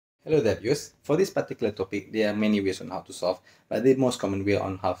Hello there viewers. For this particular topic, there are many ways on how to solve, but the most common way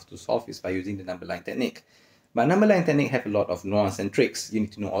on how to solve is by using the number line technique. But number line technique have a lot of nuance and tricks. You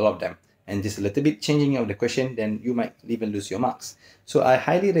need to know all of them. And just a little bit changing of the question, then you might even lose your marks. So I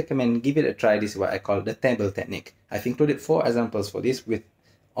highly recommend give it a try. This is what I call the table technique. I've included 4 examples for this with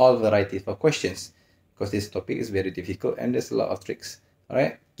all varieties of questions, because this topic is very difficult and there's a lot of tricks.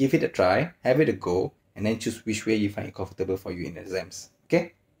 Alright, give it a try, have it a go, and then choose which way you find it comfortable for you in exams.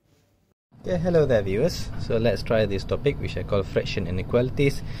 Okay? Yeah, hello there viewers. So let's try this topic which I call fraction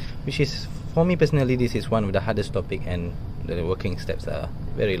inequalities, which is, for me personally, this is one of the hardest topic and the working steps are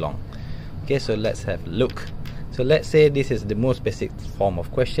very long. Okay, so let's have a look. So let's say this is the most basic form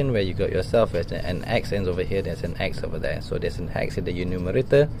of question where you got yourself as an x ends over here, there's an x over there. So there's an x in the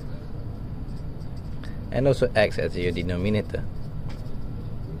numerator and also x as your denominator.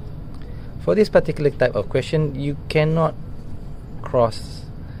 For this particular type of question, you cannot cross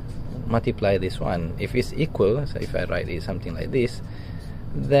multiply this one. If it's equal, so if I write it something like this,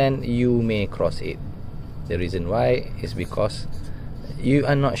 then you may cross it. The reason why is because you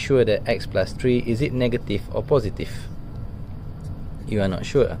are not sure that x plus 3 is it negative or positive. You are not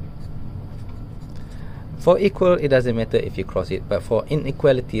sure. For equal, it doesn't matter if you cross it, but for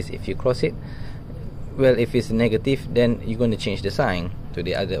inequalities, if you cross it, well, if it's negative, then you're going to change the sign to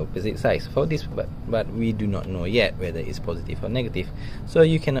the other opposite side for this, but we do not know yet whether it's positive or negative, so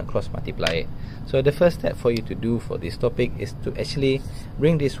you cannot cross multiply it. So the first step for you to do for this topic is to actually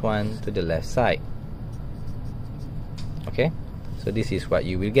bring this one to the left side. Okay, so this is what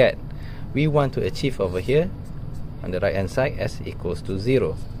you will get. We want to achieve over here on the right hand side s equals to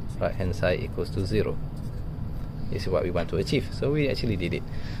 0. Right hand side equals to 0. This is what we want to achieve. So we actually did it.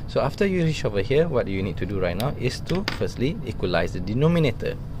 So after you reach over here, what you need to do right now is to firstly equalize the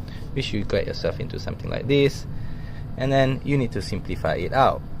denominator, which you get yourself into something like this, and then you need to simplify it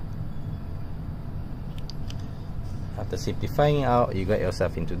out. After simplifying out, you got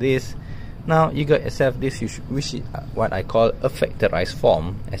yourself into this. Now you got yourself this, which is what I call a factorized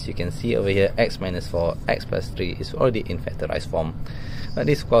form. As you can see over here, x minus 4, x plus 3 is already in factorized form. But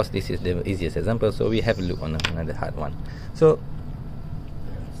this, of course, this is the easiest example, so we have a look on another hard one. So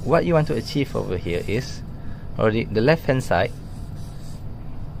what you want to achieve over here is already the left hand side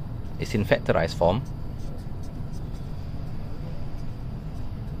is in factorized form,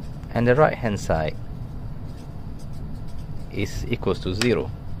 and the right hand side is equals to 0.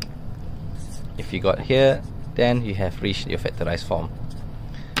 If you got here, then you have reached your factorized form.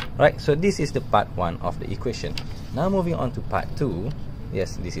 Right, so this is the part 1 of the equation. Now moving on to part 2.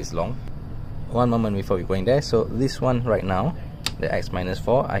 Yes, this is long. One moment before we go in there. So this one right now, the x minus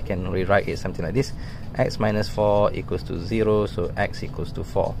 4, I can rewrite it something like this. X minus 4 equals to 0, so x equals to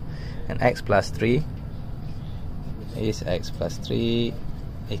 4. And x plus 3 is x plus 3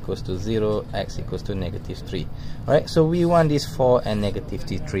 equals to 0, x equals to negative 3. Alright, so we want these 4 and negative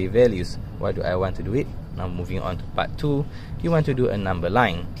 3 values. Why do I want to do it? Now moving on to part 2, you want to do a number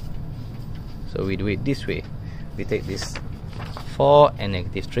line. So we do it this way. We take this 4 and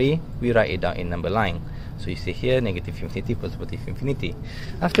negative 3, we write it down in number line. So you see here, negative infinity, positive infinity.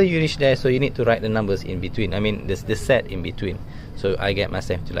 After you reach there, so you need to write the numbers in between. I mean, there's the set in between. So I get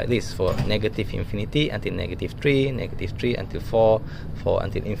myself to like this, for negative infinity until negative 3 until 4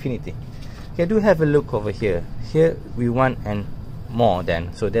 until infinity. Okay, do have a look over here. Here we want and more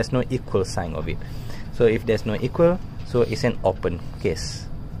than, so there's no equal sign of it. So if there's no equal, so it's an open case.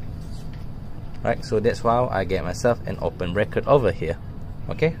 Right, so that's why I get myself an open bracket over here.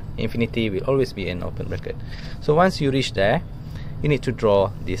 Okay, infinity will always be an open bracket. So once you reach there, you need to draw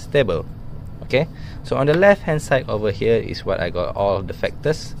this table. Okay, so on the left hand side over here is what I got all the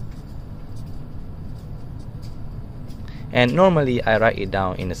factors, and normally I write it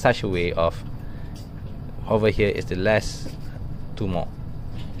down in such a way of over here is the last 2 more,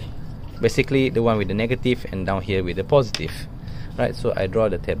 basically the one with the negative, and down here with the positive. Right, so I draw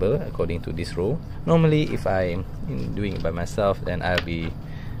the table according to this row. Normally if I'm doing it by myself, then I'll be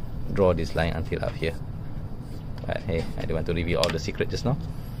draw this line until up here. Right, hey, I don't want to reveal all the secret just now.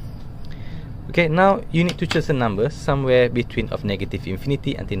 Okay, now you need to choose a number somewhere between of negative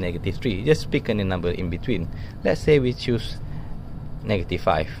infinity until negative 3. Just pick any number in between. Let's say we choose negative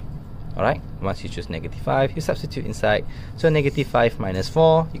 5. Alright, once you choose negative 5, you substitute inside. So negative 5 minus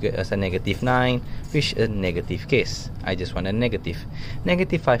 4, you get us a negative 9, which is a negative case. I just want a negative.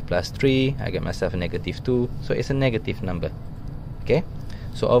 Negative 5 plus 3, I get myself a negative 2, so it's a negative number. Okay,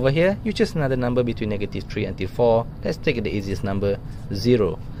 so over here, you choose another number between negative 3 until 4. Let's take the easiest number,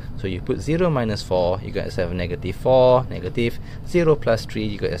 0. So you put 0 minus 4, you got yourself a negative 4, negative 0 plus 3,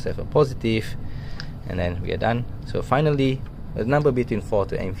 you got yourself a positive, and then we are done. So finally, the number between 4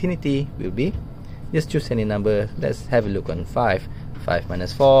 to infinity will be, just choose any number. Let's have a look on 5. 5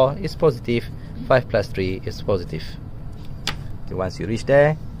 minus 4 is positive. 5 plus 3 is positive. Okay, once you reach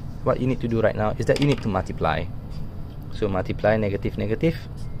there, what you need to do right now is that you need to multiply. So multiply negative, negative.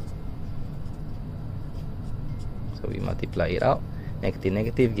 So we multiply it out. Negative,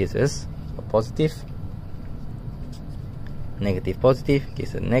 negative gives us a positive. Negative, positive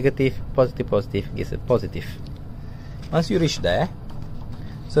gives a negative. Positive, positive gives a positive. Once you reach there,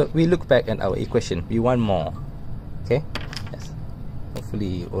 so we look back at our equation. We want more. Okay? Yes.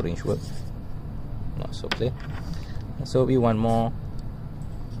 Hopefully orange works. Not so clear. So we want more.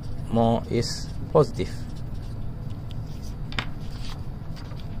 More is positive.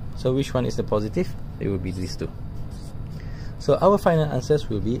 So which one is the positive? It will be these two. So our final answers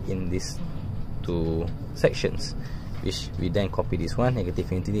will be in these two sections, which we then copy this one,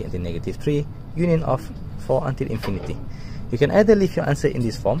 negative infinity until negative 3, union of 4 until infinity. You can either leave your answer in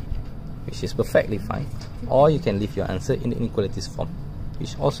this form, which is perfectly fine, or you can leave your answer in the inequalities form, which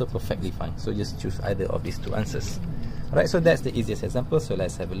is also perfectly fine. So just choose either of these two answers. Alright, so that's the easiest example. So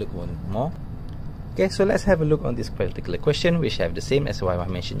let's have a look one more. Okay, so let's have a look on this particular question, which have the same as what I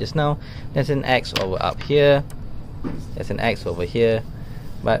mentioned just now. There's an x over up here, there's an x over here,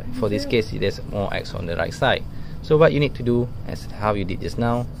 but for this case there's more x on the right side. So what you need to do, as how you did just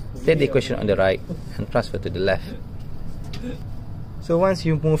now, take the equation on the right and transfer to the left. So once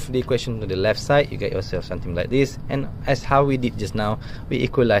you move the equation to the left side, you get yourself something like this. And as how we did just now, we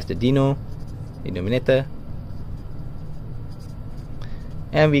equalize the denominator,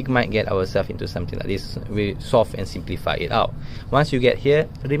 and we might get ourselves into something like this. We solve and simplify it out. Once you get here,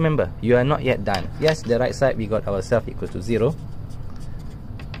 remember, you are not yet done. Yes, the right side we got ourselves equals to 0,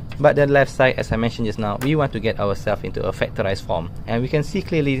 but the left side, as I mentioned just now, we want to get ourselves into a factorized form, and we can see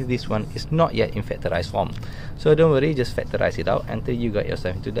clearly this one is not yet in factorized form. So don't worry, just factorize it out until you got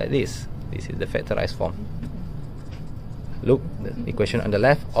yourself into like this. This is the factorized form. Look, the equation on the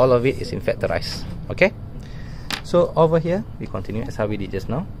left, all of it is in factorized. Okay, so over here we continue as how we did just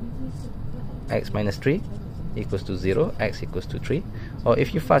now. X minus 3 equals to 0, x equals to 3, or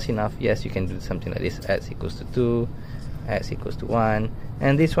if you're fast enough, yes, you can do something like this. X equals to 2, x equals to 1,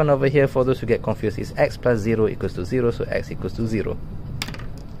 and this one over here, for those who get confused, is x plus 0 equals to 0, so x equals to 0.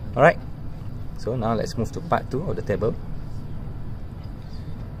 Alright, so now let's move to part 2 of the table.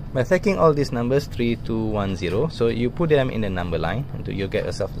 By taking all these numbers 3, 2, 1, 0, so you put them in the number line until you get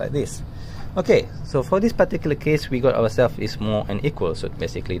yourself like this. Okay, so for this particular case, we got ourselves is more and equal, so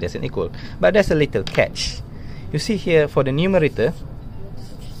basically there's an equal, but there's a little catch. You see here, for the numerator,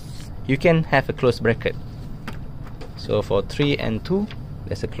 you can have a closed bracket. So for 3 and 2,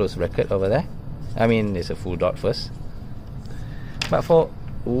 there's a closed bracket over there. I mean, there's a full dot first. But for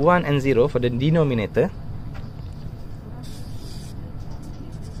 1 and 0, for the denominator,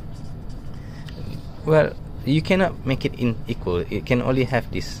 well, you cannot make it in equal. It can only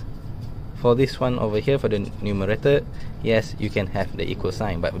have this. For this one over here, for the numerator, yes, you can have the equal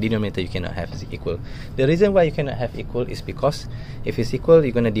sign, but denominator you cannot have equal. The reason why you cannot have equal is because if it's equal,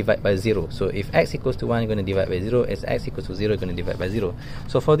 you're going to divide by 0. So if x equals to 1, you're going to divide by 0. As x equals to 0, you're going to divide by 0.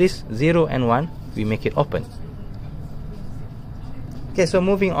 So for this 0 and 1, we make it open. Okay, so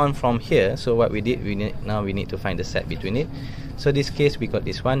moving on from here, so what we did, now we need to find the set between it. So this case, we got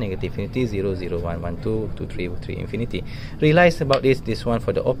this one, negative infinity, 0, 0, 1, 1, 2, 2, 3, 3, infinity. Realize about this one,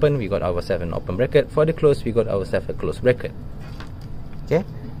 for the open, we got ourselves an open bracket. For the close, we got ourselves a closed bracket. Okay,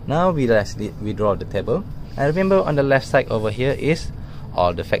 now we draw the table. And remember, on the left side over here is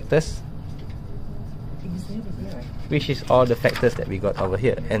all the factors, which is all the factors that we got over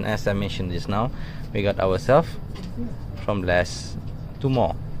here. And as I mentioned just now, we got ourselves from less to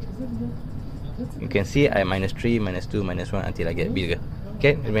more. You can see I minus 3, minus 2, minus 1 until I get bigger.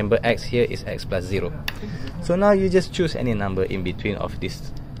 Okay, remember x here is x plus 0. So now you just choose any number in between of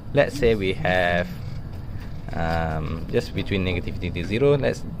this. Let's say we have just between negative to 0.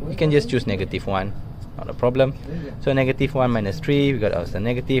 You can just choose negative 1, not a problem. So negative 1 minus 3, we got ourselves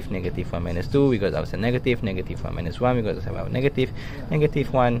negative. Negative 1 minus 2, we got ourselves negative. Negative 1 minus 1, we got ourselves negative.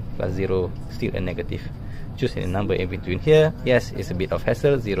 Negative 1 plus 0, still a negative. Choose any number in between here. Yes, it's a bit of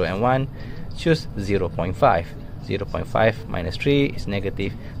hassle, 0 and 1. Choose 0.5. 0.5 minus 3 is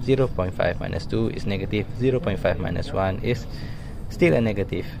negative. 0.5 minus 2 is negative. 0.5 minus 1 is still a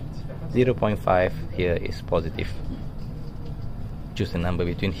negative. 0.5 here is positive. Choose a number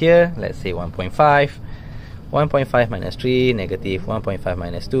between here. Let's say 1.5. 1.5 minus 3, negative. 1.5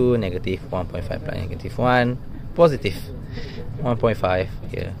 minus 2, negative. 1.5 plus negative 1, positive. 1.5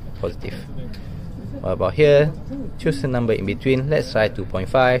 here, positive. What about here? Choose a number in between. Let's try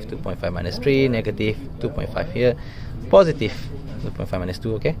 2.5. 2.5 minus 3, negative. 2.5 here, positive 2.5 minus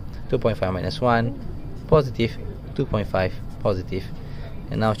 2, okay, 2.5 minus 1, positive 2.5, positive.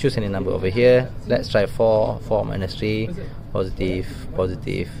 And now choose any number over here. Let's try 4 minus 3, positive,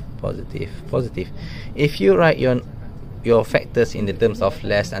 positive, positive, positive. If you write your factors in the terms of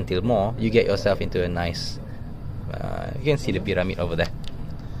less until more, you get yourself into a nice you can see the pyramid over there.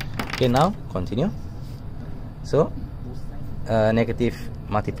 Okay, now continue. So negative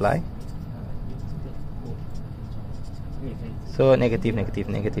multiply, so negative, negative,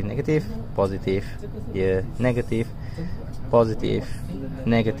 negative, negative, positive, here, negative, positive,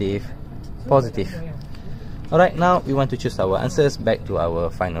 negative, positive. Alright, now we want to choose our answers. Back to our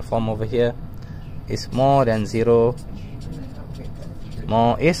final form over here. Is more than 0,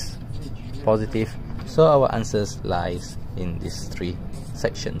 more is positive, so our answers lies in these 3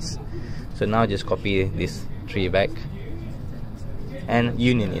 sections. So now just copy this 3 back and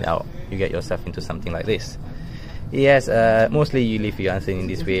union it out. You get yourself into something like this. Yes, mostly you leave your answer in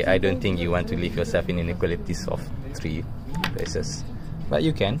this way. I don't think you want to leave yourself in inequalities of 3 places, but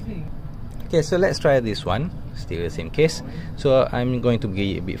you can. Okay, so let's try this one. Still the same case. So I'm going to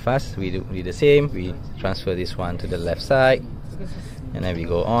be a bit fast. We do the same. We transfer this one to the left side, and then we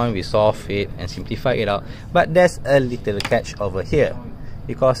go on, we solve it and simplify it out. But there's a little catch over here,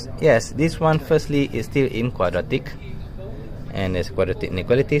 because yes, this one firstly is still in quadratic, and there's quadratic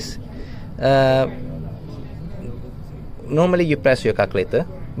inequalities. Normally you press your calculator,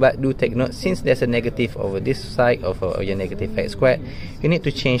 but do take note, since there's a negative over this side of your negative x squared, you need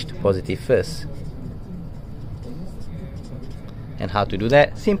to change to positive first. And how to do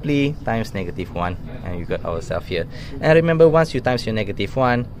that? Simply times negative 1, and you got ourselves here. And remember, once you times your negative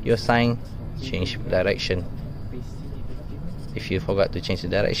 1, your sign change direction. If you forgot to change the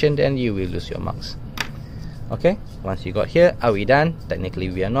direction, then you will lose your marks. Okay, once you got here, are we done? Technically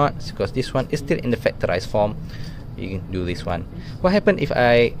we are not, because this one is still in the factorized form. You can do this one. What happened if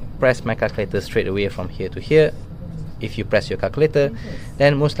I press my calculator straight away from here to here? If you press your calculator,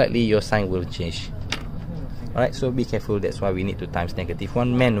 then most likely your sign will change. Alright, so be careful. That's why we need to times negative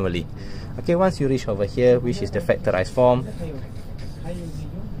 1 manually. Okay, once you reach over here, which is the factorized form,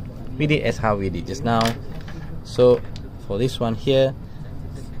 we did as how we did just now. So for this one here,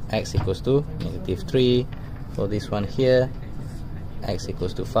 x equals to negative 3. For this one here, x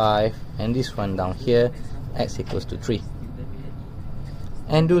equals to 5. And this one down here, x equals to 3.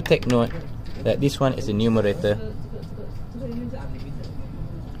 And do take note that this one is the numerator.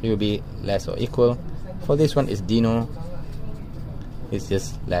 It will be less or equal. For this one is deno, it's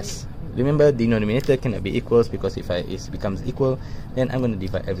just less. Remember, denominator cannot be equals, because if it becomes equal, then I'm going to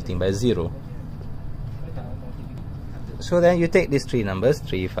divide everything by 0. So then you take these 3 numbers,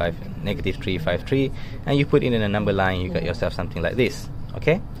 3, 5, negative 3, 5, 3, and you put it in a number line. You got yourself something like this.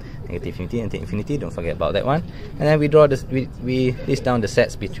 Okay, negative infinity and infinity, don't forget about that one. And then we draw this, we list down the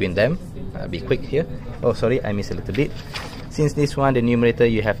sets between them. I'll be quick here. Oh sorry, I missed a little bit. Since this one, the numerator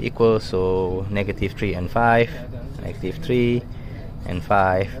you have equal, so negative 3 and 5, negative 3 and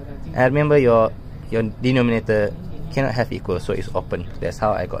 5. And remember, your denominator cannot have equal, so it's open. That's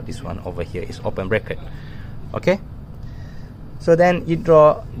how I got this one over here. It's open bracket. Okay, so then you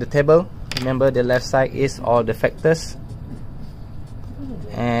draw the table. Remember, the left side is all the factors,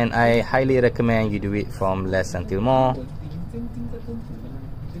 and I highly recommend you do it from less until more,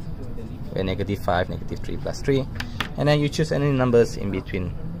 where negative 5, negative 3 plus 3. And then you choose any numbers in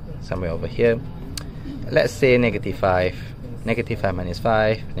between, somewhere over here. Let's say negative 5, negative 5 minus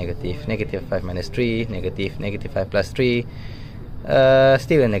 5, negative, negative 5 minus 3, negative, negative 5 plus 3,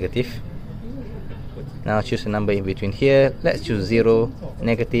 still a negative. Now choose a number in between here. Let's choose 0,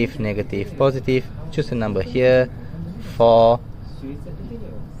 negative, negative, positive. Choose a number here, 4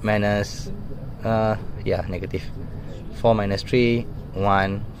 minus, negative. 4 minus 3,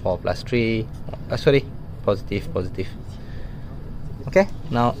 1, 4 plus 3, sorry, positive, positive. Okay,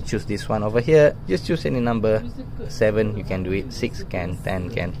 now choose this one over here. Just choose any number. 7, you can do it. 6 can, 10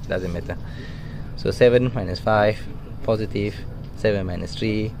 can, doesn't matter. So 7 minus 5, positive. 7 minus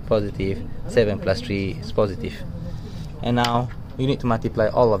 3, positive. 7 plus 3 is positive. And now you need to multiply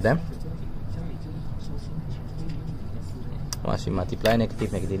all of them. Once you multiply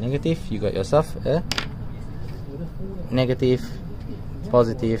negative, negative, negative, you got yourself a negative,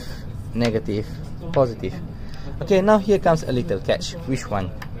 positive, negative, positive. Okay, now here comes a little catch. Which one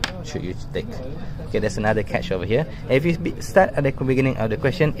should you take? Okay, there's another catch over here. If you start at the beginning of the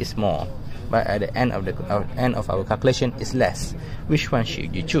question, it's more, but at the end of our calculation is less. Which one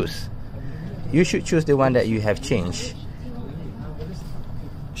should you choose? You should choose the one that you have changed.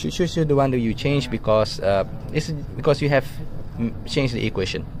 You should choose the one that you change, because it's because you have changed the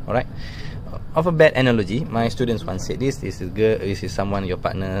equation. All right. of a bad analogy, my students once said this is a girl, this is someone, your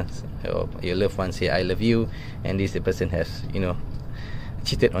partner, your loved one say I love you, and this the person has, you know,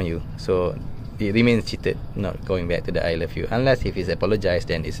 cheated on you, so it remains cheated, not going back to the I love you, unless if it's apologized,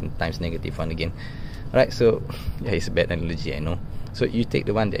 then it's times negative one again. Alright, so yeah, it's a bad analogy, I know. So you take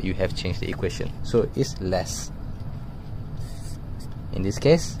the one that you have changed the equation, so it's less. In this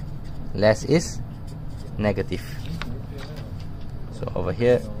case, less is negative. So over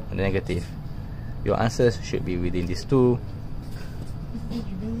here, the negative. Your answers should be within these two,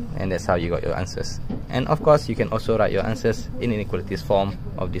 and that's how you got your answers. And of course, you can also write your answers in inequalities form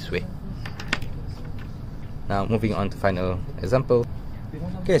of this way. Now moving on to final example.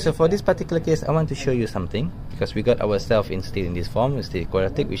 Okay, so for this particular case, I want to show you something, because we got ourselves still in this form, it's the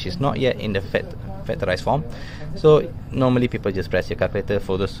quadratic, which is not yet in the factorized form. So normally people just press your calculator.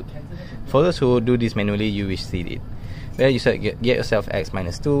 For those who do this manually, you will see it. Where you get yourself x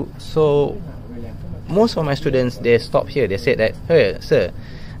minus 2. So most of my students, they stop here. They said that, hey sir,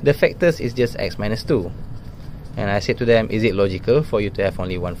 the factors is just x minus 2. And I said to them, is it logical for you to have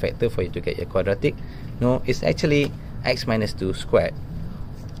only one factor for you to get your quadratic? No, it's actually x minus 2 squared.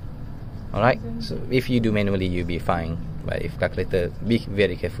 Alright, so if you do manually, you'll be fine. But if calculator, be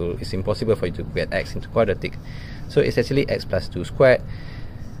very careful. It's impossible for you to get x into quadratic. So it's actually x plus 2 squared.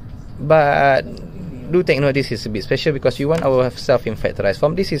 But do take note, this is a bit special because you want ourselves in factorized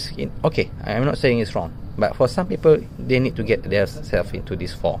form. This is okay, I'm not saying it's wrong, but for some people, they need to get themselves into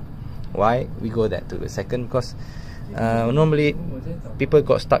this form. Why? We go that to the second, because normally people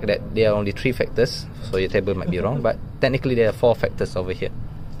got stuck that there are only 3 factors, so your table might be wrong, but technically there are 4 factors over here.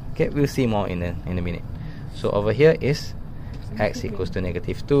 Okay, we'll see more in a minute. So over here is x equals to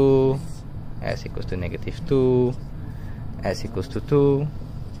negative 2, x equals to negative 2, x equals to 2,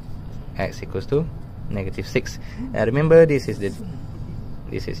 x equals to negative 6. And remember, this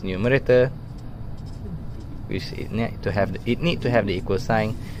is numerator, which it need to have the equal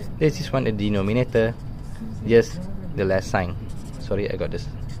sign. This is one the denominator, just the less sign. Sorry, I got this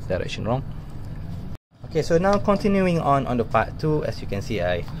direction wrong. Okay, so now continuing on the part 2, as you can see,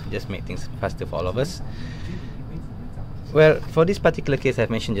 I just make things faster for all of us. Well, for this particular case I've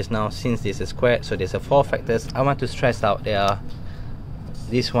mentioned just now, since this is squared, so there's 4 factors, I want to stress out there are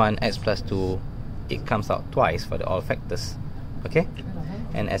this one, x plus 2, it comes out twice for all factors. Okay,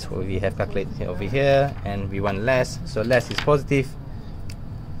 and as we have calculated over here, and we want less, so less is positive.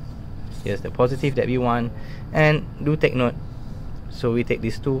 Here's the positive that we want, and do take note, so we take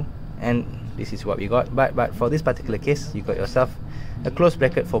these 2, and this is what we got. But for this particular case, you got yourself a close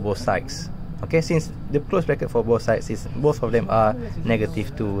bracket for both sides. Okay, since the close bracket for both sides is both of them are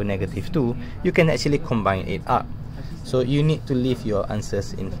negative 2, negative 2, you can actually combine it up. So you need to leave your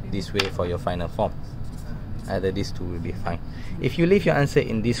answers in this way for your final form. Either these two will be fine. If you leave your answer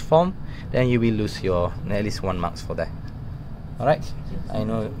in this form, then you will lose your at least 1 marks for that. Alright, I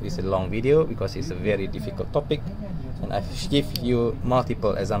know it's a long video because it's a very difficult topic, and I've given you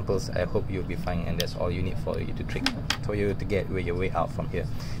multiple examples. I hope you'll be fine, and that's all you need for you to get your way out from here.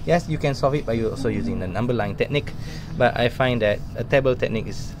 Yes, you can solve it by also using the number line technique, but I find that a table technique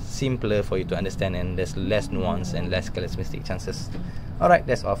is simpler for you to understand, and there's less nuance and less careless mistake chances. Alright,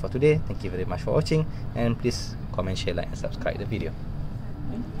 that's all for today. Thank you very much for watching, and please comment, share, like and subscribe the video.